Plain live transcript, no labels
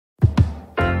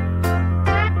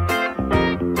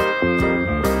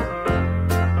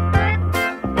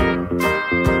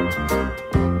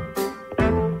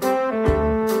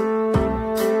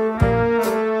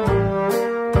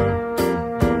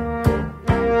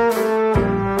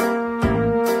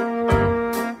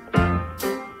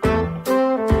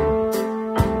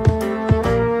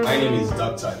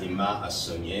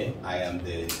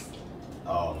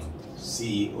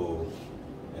CEO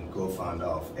and co-founder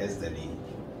of SDLE,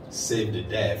 Save the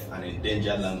Deaf and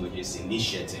Endangered Languages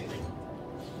Initiative.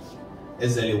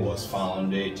 SDLE was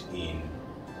founded in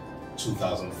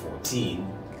 2014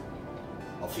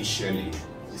 officially.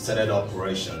 It started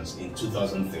operations in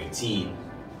 2013.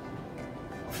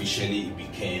 Officially, it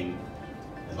became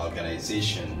an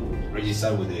organization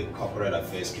registered with the Corporate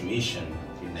Affairs Commission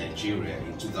in Nigeria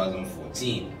in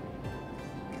 2014.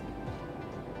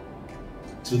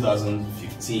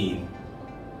 2015,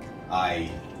 I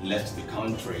left the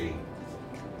country,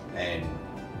 and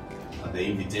at the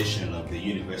invitation of the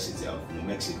University of New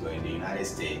Mexico in the United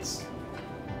States,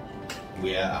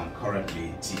 where I'm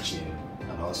currently teaching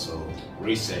and also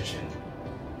researching,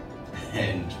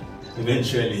 and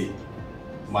eventually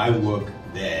my work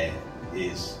there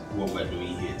is what we're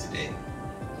doing here today.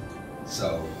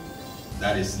 So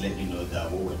that is let you know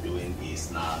that what we're doing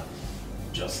is not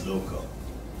just local,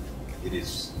 it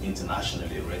is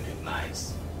internationally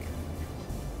recognized.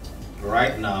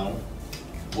 Right now,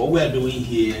 what we're doing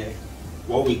here,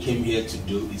 what we came here to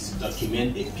do is to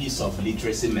document a piece of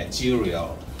literacy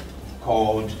material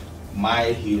called My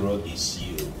Hero Is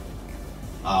You.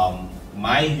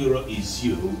 My Hero Is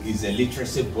You is a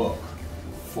literacy book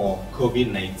for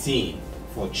COVID-19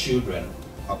 for children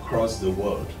across the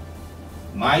world.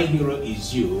 My Hero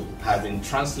Is You has been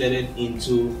translated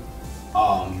into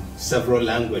several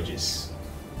languages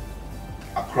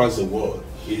across the world.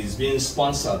 It is being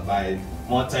sponsored by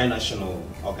multinational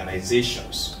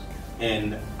organizations,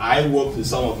 and I work with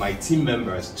some of my team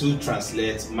members to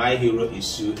translate My Hero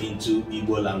Is You into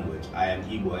Igbo language. I am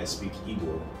Igbo, I speak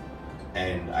Igbo,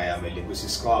 and I am a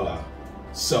linguistic scholar.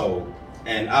 So,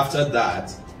 and after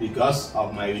that, because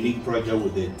of my unique project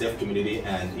with the deaf community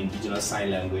and Indigenous Sign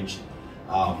Language,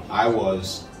 I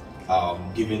was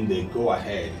given the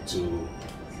go-ahead to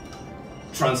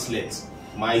translate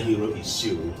My Hero Is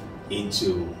You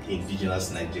into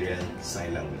Indigenous Nigerian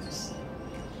Sign Languages.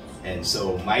 And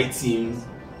so my team,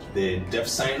 the deaf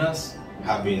signers,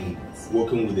 have been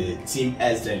working with the team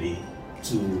SDLE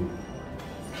to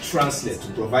translate,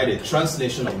 to provide a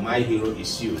translation of My Hero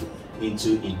Is You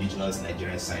into Indigenous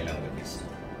Nigerian Sign Languages.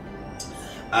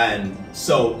 And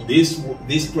so this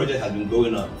project has been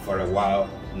going on for a while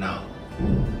now.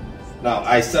 Now,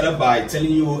 I started by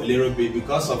telling you a little bit,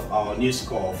 because of our news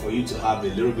call, for you to have a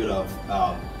little bit of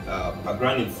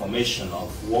background information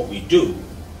of what we do.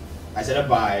 I started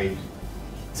by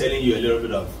telling you a little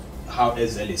bit of how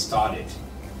SDLE started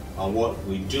and what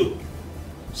we do.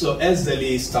 So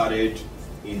SDLE started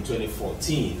in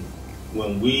 2014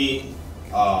 when we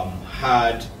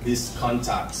had this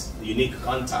contact, unique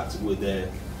contact with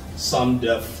some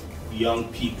deaf young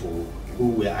people who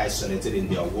were isolated in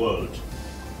their world.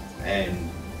 And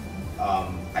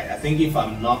I think, if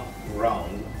I'm not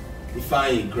wrong,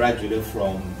 Ifeanyi graduated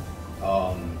from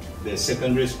the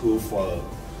secondary school for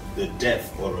the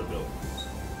deaf Orodo,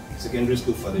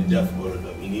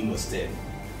 in Imo State.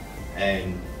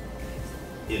 And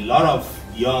a lot of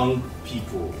young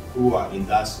people who are in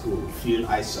that school feel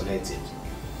isolated.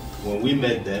 When we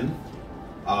met them,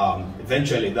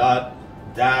 eventually that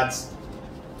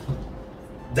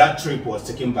trip was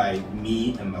taken by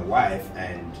me and my wife,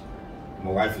 and my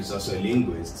wife is also a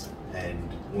linguist.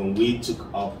 And when we took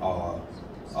up our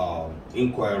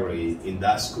inquiry in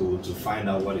that school to find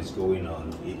out what is going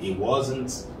on, it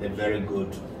wasn't a very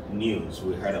good news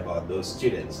we heard about those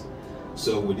students.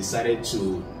 So we decided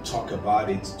to talk about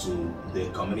it to the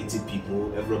community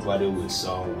people, everybody we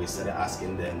saw. We started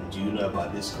asking them, do you know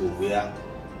about this school where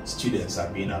students are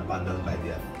being abandoned by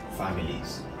their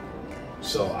families?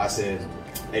 So as a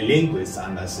linguist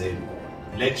and as a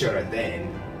lecturer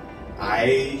then,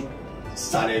 I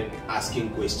started asking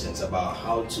questions about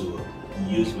how to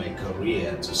use my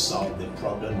career to solve the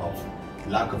problem of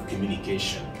lack of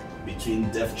communication between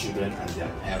deaf children and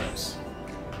their parents.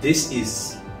 This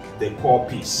is the core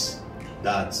piece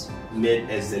that made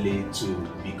SDLE to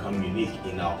become unique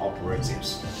in our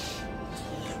operatives.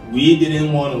 We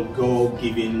didn't want to go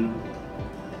giving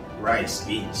rice,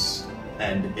 beans,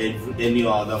 and any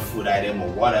other food item or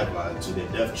whatever to the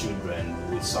deaf children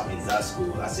we saw in that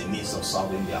school as a means of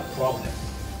solving their problem.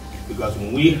 Because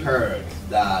when we heard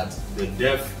that the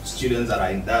deaf students that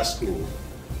are in that school,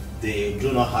 they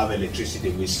do not have electricity,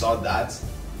 we saw that,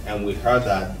 and we heard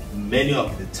that many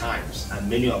of the times, and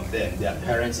many of them, their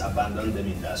parents abandon them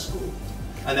in that school.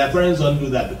 And their parents don't do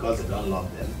that because they don't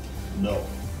love them, no,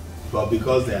 but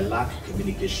because there lack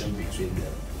communication between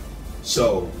them.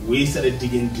 So we started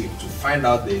digging deep to find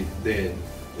out the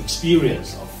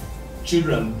experience of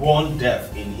children born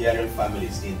deaf in hearing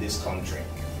families in this country.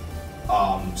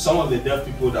 Some of the deaf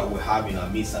people that we have in our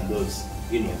midst and those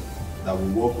that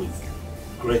we work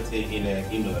with in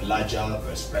a larger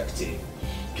perspective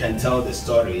can tell the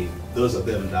story. Those of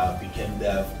them that became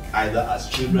deaf either as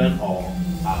children or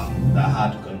that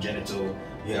had congenital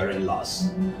hearing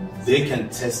loss, they can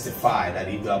testify that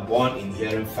if they are born in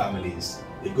hearing families,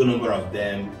 a good number of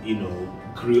them,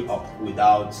 grew up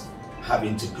without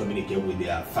having to communicate with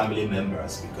their family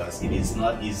members, because it is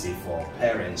not easy for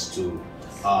parents to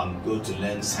go to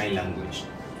learn sign language.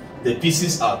 The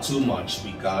pieces are too much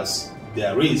because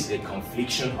there is a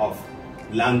confliction of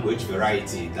language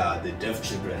variety that the deaf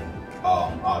children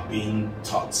are being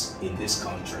taught in this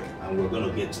country, and we're going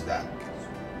to get to that.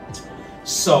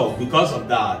 So because of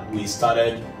that, we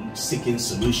started seeking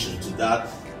solution to that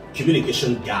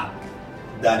communication gap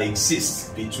that exists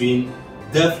between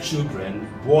deaf children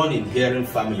born in hearing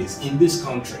families in this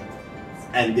country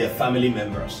and their family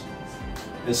members.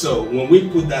 And so when we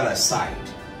put that aside,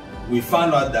 we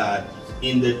found out that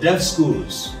in the deaf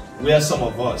schools where some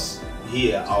of us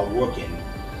here are working,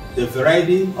 the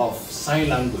variety of sign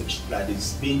language that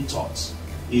is being taught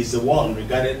is the one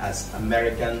regarded as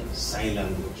American Sign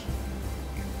Language.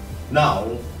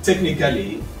 Now,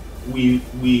 technically, we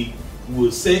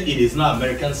will say it is not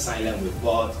American Sign Language,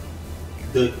 but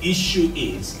the issue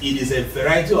is it is a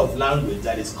variety of language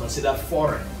that is considered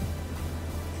foreign.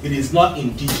 It is not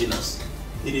indigenous.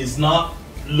 It is not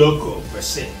local per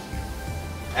se.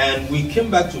 And we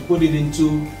came back to put it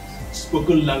into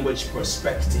spoken language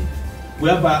perspective,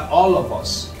 whereby all of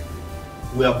us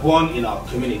were born in our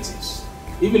communities.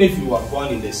 Even if you were born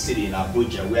in the city in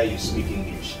Abuja where you speak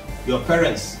English, your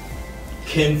parents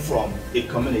came from a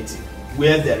community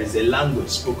where there is a language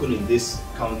spoken in this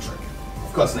country.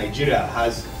 Of course, Nigeria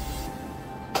has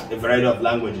a variety of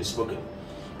languages spoken,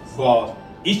 but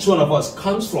each one of us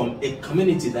comes from a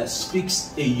community that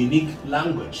speaks a unique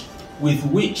language with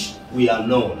which we are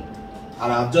known.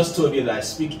 And I've just told you that I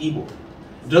speak Igbo.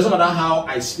 It doesn't matter how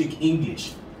I speak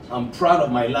English. I'm proud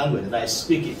of my language, that I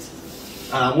speak it.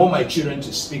 And I want my children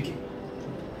to speak it.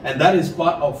 And that is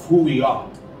part of who we are.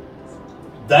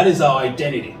 That is our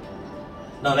identity.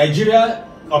 Now, Nigeria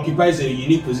occupies a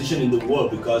unique position in the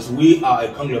world because we are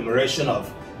a conglomeration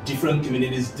of different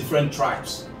communities, different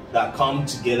tribes that come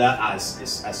together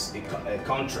as a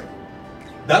country.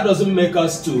 That doesn't make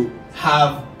us to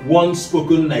have one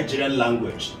spoken Nigerian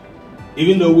language,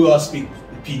 even though we all speak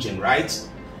Pidgin, right?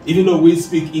 Even though we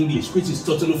speak English, which is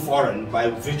totally foreign by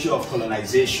virtue of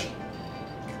colonization.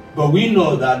 But we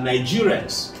know that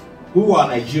Nigerians, who are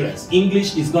Nigerians,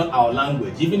 English is not our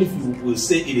language. Even if you will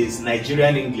say it is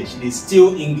Nigerian English, it is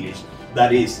still English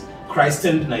that is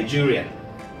Christian Nigerian.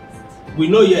 We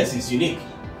know, yes, it's unique.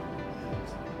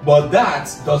 But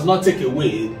that does not take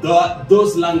away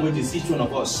those languages each one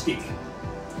of us speak.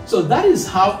 So that is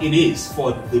how it is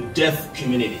for the deaf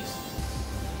communities.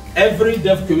 Every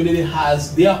deaf community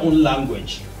has their own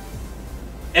language.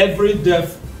 Every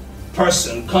deaf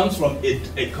person comes from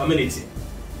a community.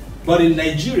 But in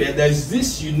Nigeria, there's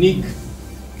this unique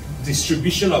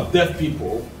distribution of deaf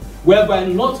people, whereby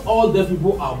not all deaf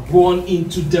people are born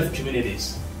into deaf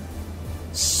communities.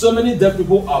 So many deaf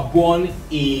people are born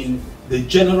in the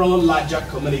general larger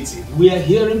community, where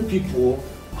hearing people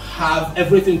have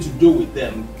everything to do with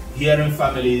them, hearing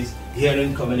families,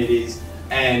 hearing communities.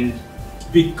 And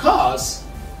because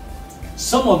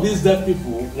some of these deaf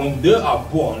people, when they are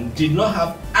born, did not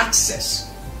have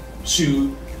access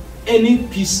to any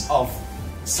piece of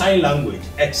sign language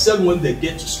except when they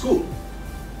get to school,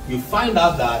 you find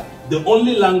out that the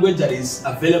only language that is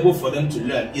available for them to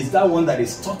learn is that one that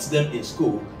is taught them in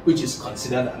school, which is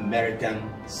considered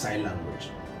American Sign Language.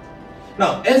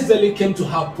 Now, SDLE came to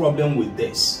have problem with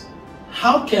this.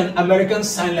 How can American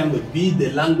Sign Language be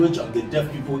the language of the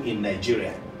deaf people in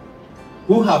Nigeria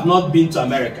who have not been to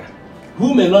America,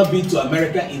 who may not be to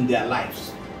America in their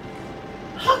lives?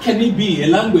 How can it be a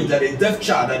language that a deaf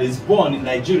child that is born in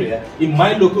Nigeria, in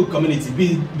my local community,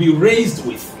 be raised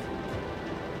with?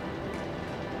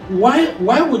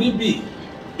 Why would it be?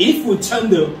 If we turn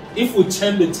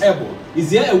the table, is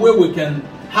there a way we can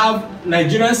have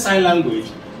Nigerian Sign Language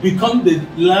become the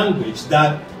language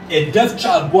that a deaf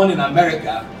child born in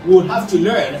America would have to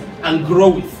learn and grow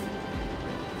with?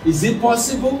 Is it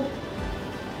possible?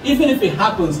 Even if it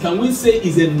happens, can we say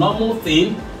it's a normal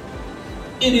thing?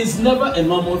 It is never a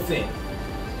normal thing.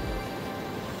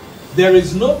 There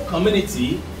is no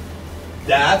community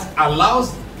that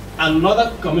allows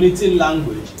another community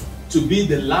language to be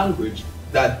the language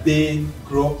that they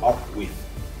grow up with.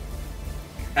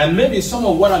 And maybe some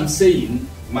of what I'm saying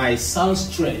might sound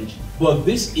strange, but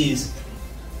this is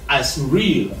as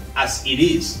real as it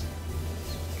is.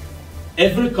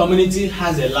 Every community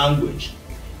has a language.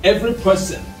 every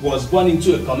person was born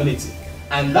into a community,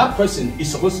 and that person is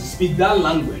supposed to speak that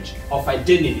language of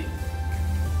identity.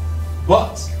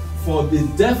 But for the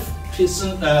deaf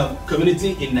person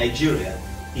community in Nigeria,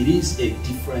 it is a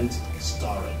different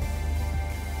story.